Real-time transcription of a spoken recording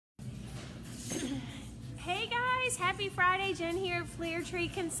Hey guys, happy Friday. Jen here at Flair Tree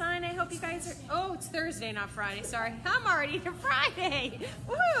Consign. I hope you guys are, oh, it's Thursday, not Friday, sorry. I'm already to Friday.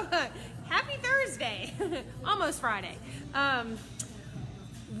 Woo! Happy Thursday. Almost Friday.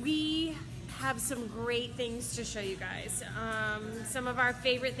 We have some great things to show you guys. Some of our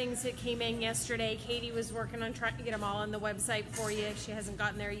favorite things that came in yesterday. Katie was working on trying to get them all on the website for you. She hasn't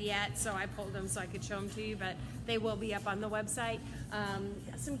gotten there yet, so I pulled them so I could show them to you, but they will be up on the website.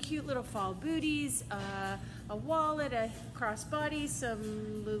 Got some cute little fall booties, a wallet, a crossbody, some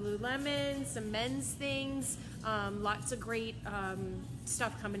Lululemon, some men's things, lots of great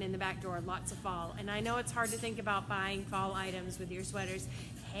stuff coming in the back door, lots of fall. And I know it's hard to think about buying fall items with your sweaters.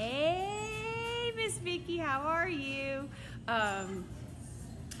 Hey, Miss Vicky, how are you? I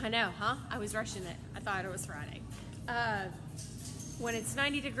know, huh? I was rushing it. I thought it was Friday. When it's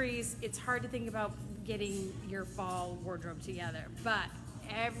 90 degrees, it's hard to think about getting your fall wardrobe together, but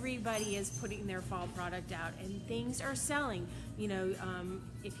everybody is putting their fall product out and things are selling. You know,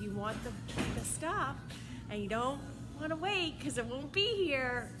 if you want the stuff and you don't want to wait because it won't be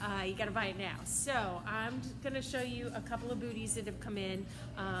here, you got to buy it now. So I'm going to show you a couple of booties that have come in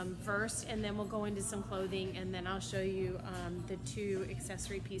first, and then we'll go into some clothing, and then I'll show you the two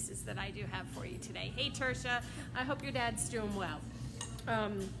accessory pieces that I do have for you today. Hey Tertia, I hope your dad's doing well.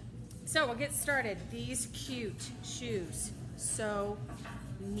 So we'll get started. These cute shoes, so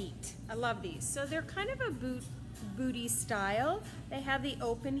neat. I love these. So they're kind of a booty style. They have the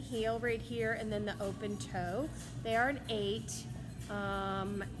open heel right here and then the open toe. They are an 8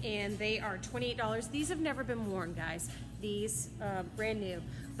 and they are $28. These have never been worn, guys. These brand new,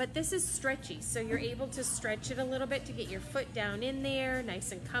 but this is stretchy, so you're able to stretch it a little bit to get your foot down in there,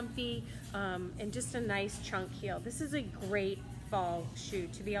 nice and comfy, and just a nice chunk heel. This is a great fall shoe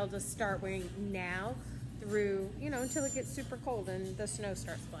to be able to start wearing now through, you know, until it gets super cold and the snow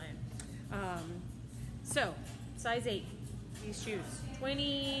starts flying. So size 8, these shoes,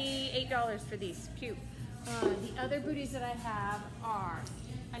 $28 for these, cute. The other booties that I have are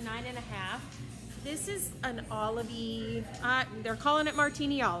a 9.5. This is an olivey, they're calling it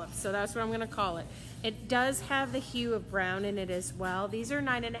martini olive, so that's what I'm gonna call it. It does have the hue of brown in it as well. These are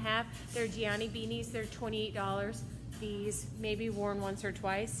 9.5. They're Gianni beanies, they're $28. These may be worn once or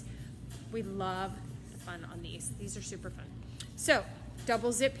twice. We love the fun on these. These are super fun. So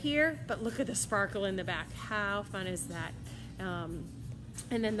double zip here, but look at the sparkle in the back. How fun is that?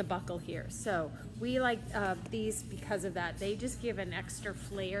 And then the buckle here. So we like these because of that. They just give an extra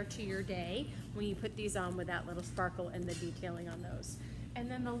flair to your day when you put these on with that little sparkle and the detailing on those. And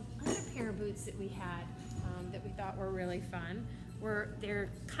then the other pair of boots that we had that we thought were really fun they're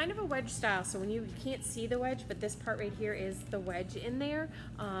kind of a wedge style, so when you can't see the wedge, but this part right here is the wedge in there.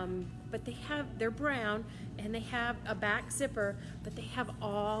 But they're brown and they have a back zipper, but they have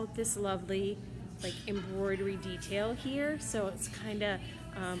all this lovely like embroidery detail here, so it's kind of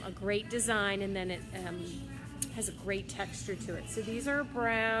a great design, and then it has a great texture to it. So these are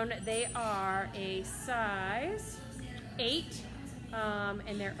brown. They are a size 8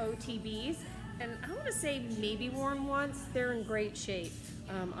 and they're OTBs. And I want to say maybe worn once. They're in great shape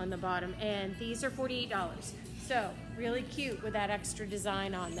on the bottom, and these are $48. So really cute with that extra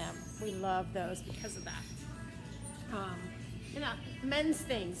design on them. We love those because of that. And men's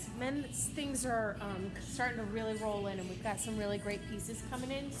things are starting to really roll in, and we've got some really great pieces coming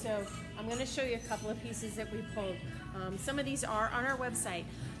in. So I'm going to show you a couple of pieces that we pulled. Some of these are on our website.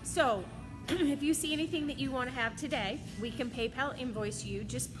 So if you see anything that you want to have today, we can PayPal invoice you.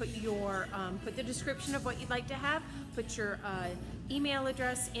 Just put your put the description of what you'd like to have, put your email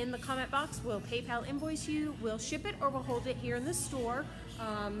address in the comment box. We'll PayPal invoice you, we'll ship it, or we'll hold it here in the store.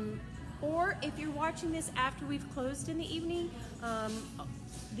 Or if you're watching this after we've closed in the evening,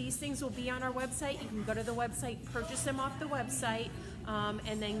 these things will be on our website. You can go to the website, purchase them off the website,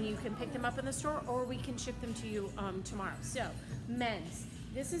 and then you can pick them up in the store, or we can ship them to you tomorrow. So men's.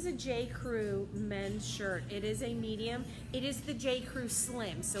 This is a J. Crew men's shirt. It is a medium. It is the J. Crew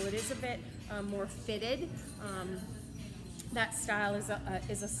Slim, so it is a bit more fitted. That style is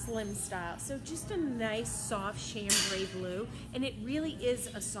a slim style. So just a nice soft chambray blue, and it really is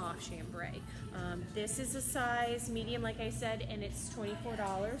a soft chambray. This is a size medium, like I said, and it's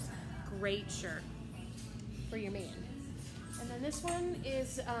 $24. Great shirt for your man. And then this one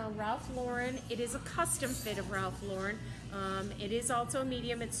is Ralph Lauren. It is a custom fit of Ralph Lauren. It is also a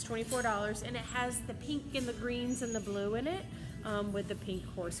medium. It's $24, and it has the pink and the greens and the blue in it, with the pink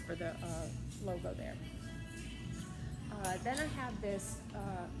horse for the logo there. Then I have this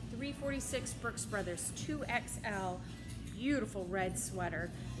 346 Brooks Brothers 2XL, beautiful red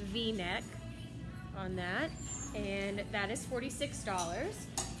sweater, V-neck on that, and that is $46.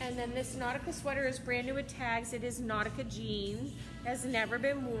 And And then this Nautica sweater is brand new with tags. It is Nautica jean, has never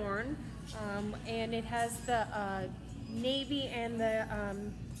been worn, and it has the navy and the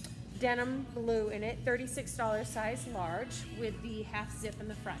denim blue in it, $36 size large with the half zip in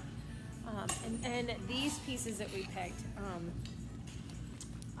the front. And these pieces that we picked,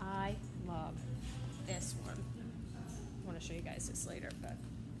 I love this one. I want to show you guys this later, but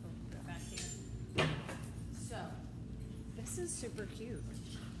I'll go back here. So this is super cute.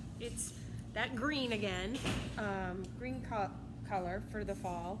 It's that green again, green color for the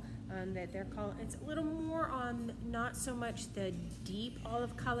fall. That they're calling, it's a little more on not so much the deep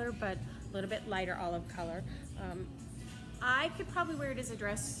olive color, but a little bit lighter olive color. I could probably wear it as a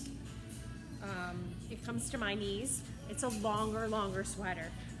dress. It comes to my knees. It's a longer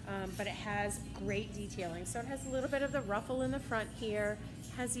sweater, but it has great detailing. So it has a little bit of the ruffle in the front here,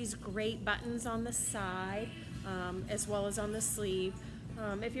 has these great buttons on the side, as well as on the sleeve.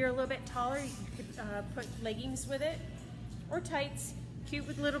 If you're a little bit taller, you could put leggings with it, or tights. Cute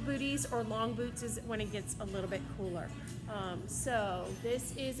with little booties, or long boots is when it gets a little bit cooler. So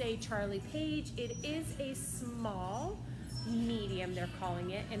this is a Charlie Page. It is a small, medium they're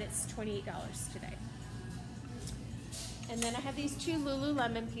calling it, and it's $28 today. And then I have these two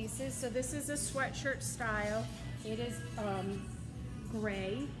Lululemon pieces. So this is a sweatshirt style. It is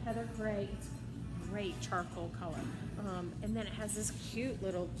gray, heather gray. It's great charcoal color. And then it has this cute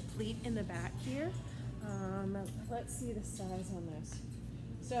little pleat in the back here. Let's see the size on this.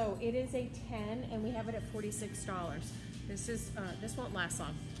 So it is a 10, and we have it at $46. This is this won't last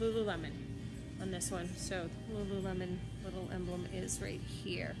long. Lululemon on this one. So Lululemon little emblem is right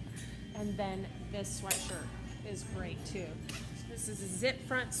here. And then this sweatshirt is great too. So this is a zip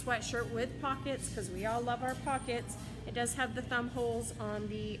front sweatshirt with pockets, because we all love our pockets. It does have the thumb holes on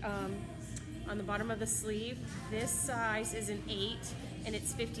the bottom of the sleeve. This size is an 8, and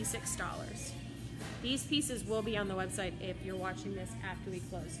it's $56. These pieces will be on the website if you're watching this after we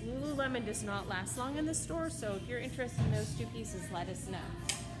close. Lululemon does not last long in the store, so if you're interested in those two pieces, let us know.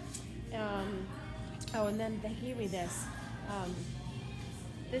 Oh, and then they gave me this.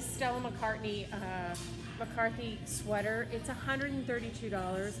 This Stella McCartney sweater. It's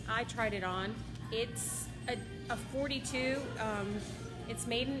 $132. I tried it on. It's a 42. It's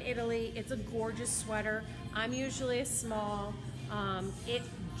made in Italy. It's a gorgeous sweater. I'm usually a small. It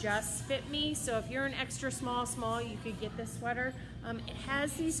just fit me, so if you're an extra small, you could get this sweater. It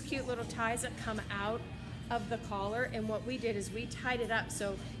has these cute little ties that come out of the collar, and what we did is we tied it up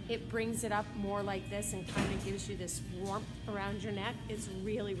so it brings it up more like this and kind of gives you this warmth around your neck. It's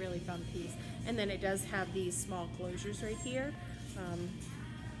really fun piece. And then it does have these small closures right here.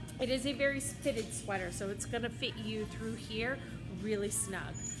 It is a very fitted sweater, so it's gonna fit you through here really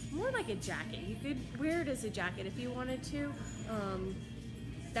snug. More like a jacket. You could wear it as a jacket if you wanted to.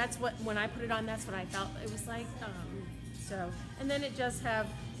 That's what, when I put it on, that's what I felt it was like. And then it does have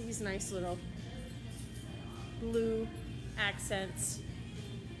these nice little blue accents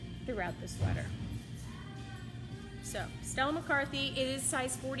throughout the sweater. So Stella McCartney, it is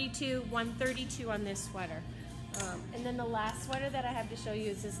size 42, $132 on this sweater. And then the last sweater that I have to show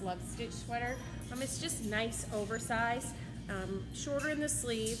you is this Love Stitch sweater. It's just nice oversized, shorter in the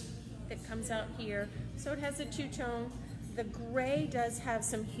sleeve. It comes out here, so it has a two-tone. The gray does have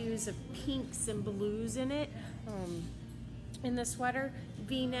some hues of pinks and blues in it. In the sweater,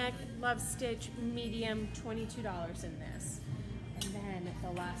 V-neck, Love Stitch, medium, $22 in this. And then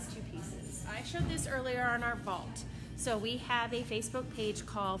the last two pieces. I showed this earlier on our vault. So we have a Facebook page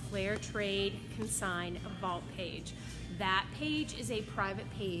called Flair Trade Consign Vault page. That page is a private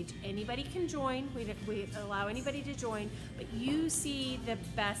page. Anybody can join. We allow anybody to join, but you see the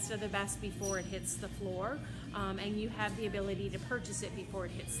best of the best before it hits the floor, and you have the ability to purchase it before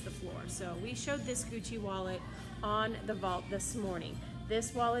it hits the floor. So we showed this Gucci wallet on the vault this morning.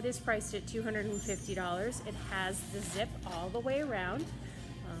 This wallet is priced at $250. It has the zip all the way around.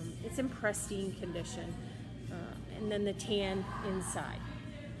 It's in pristine condition. And then the tan inside.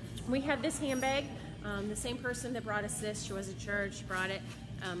 We have this handbag. The same person that brought us this, she wasn't sure, she brought it,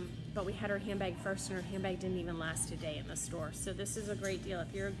 but we had her handbag first, and her handbag didn't even last a day in the store. So this is a great deal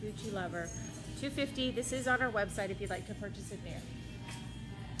if you're a Gucci lover. $250. This is on our website if you'd like to purchase it there.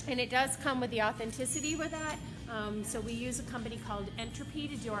 And it does come with the authenticity with that. So we use a company called Entropy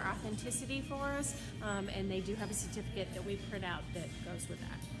to do our authenticity for us, and they do have a certificate that we print out that goes with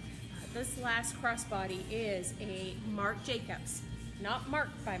that. This last crossbody is a Marc Jacobs. Not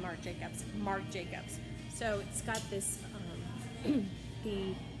marked by Marc Jacobs, Marc Jacobs. So it's got this,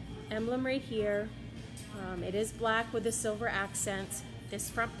 the emblem right here. It is black with the silver accents. This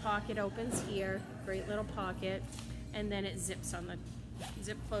front pocket opens here, great little pocket, and then it zips on the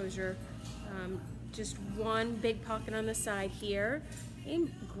zip closure. Just one big pocket on the side here.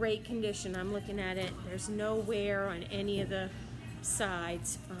 In great condition. I'm looking at it. There's no wear on any of the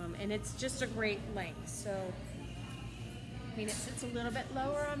sides, and it's just a great length. So, I mean, it sits a little bit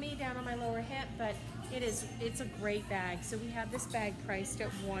lower on me, down on my lower hip, but it's a great bag. So we have this bag priced at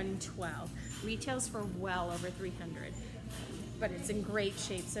 $112. Retails for well over $300, but it's in great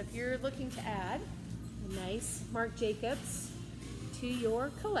shape. So if you're looking to add a nice Marc Jacobs to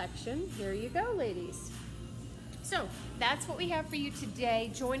your collection, here you go, ladies. So that's what we have for you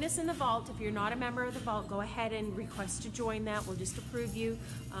today. Join us in the vault. If you're not a member of the vault, go ahead and request to join that. We'll just approve you.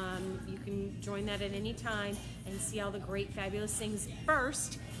 You can join that at any time and see all the great, fabulous things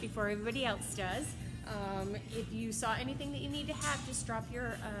first before everybody else does. If you saw anything that you need to have, just drop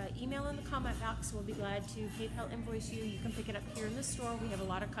your email in the comment box. We'll be glad to PayPal invoice you. You can pick it up here in the store. We have a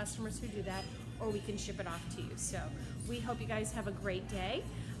lot of customers who do that, or we can ship it off to you. So we hope you guys have a great day.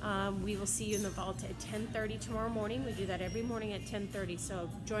 We will see you in the vault at 10:30 tomorrow morning. We do that every morning at 10:30. So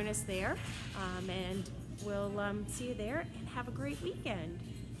join us there, and we'll see you there, and have a great weekend.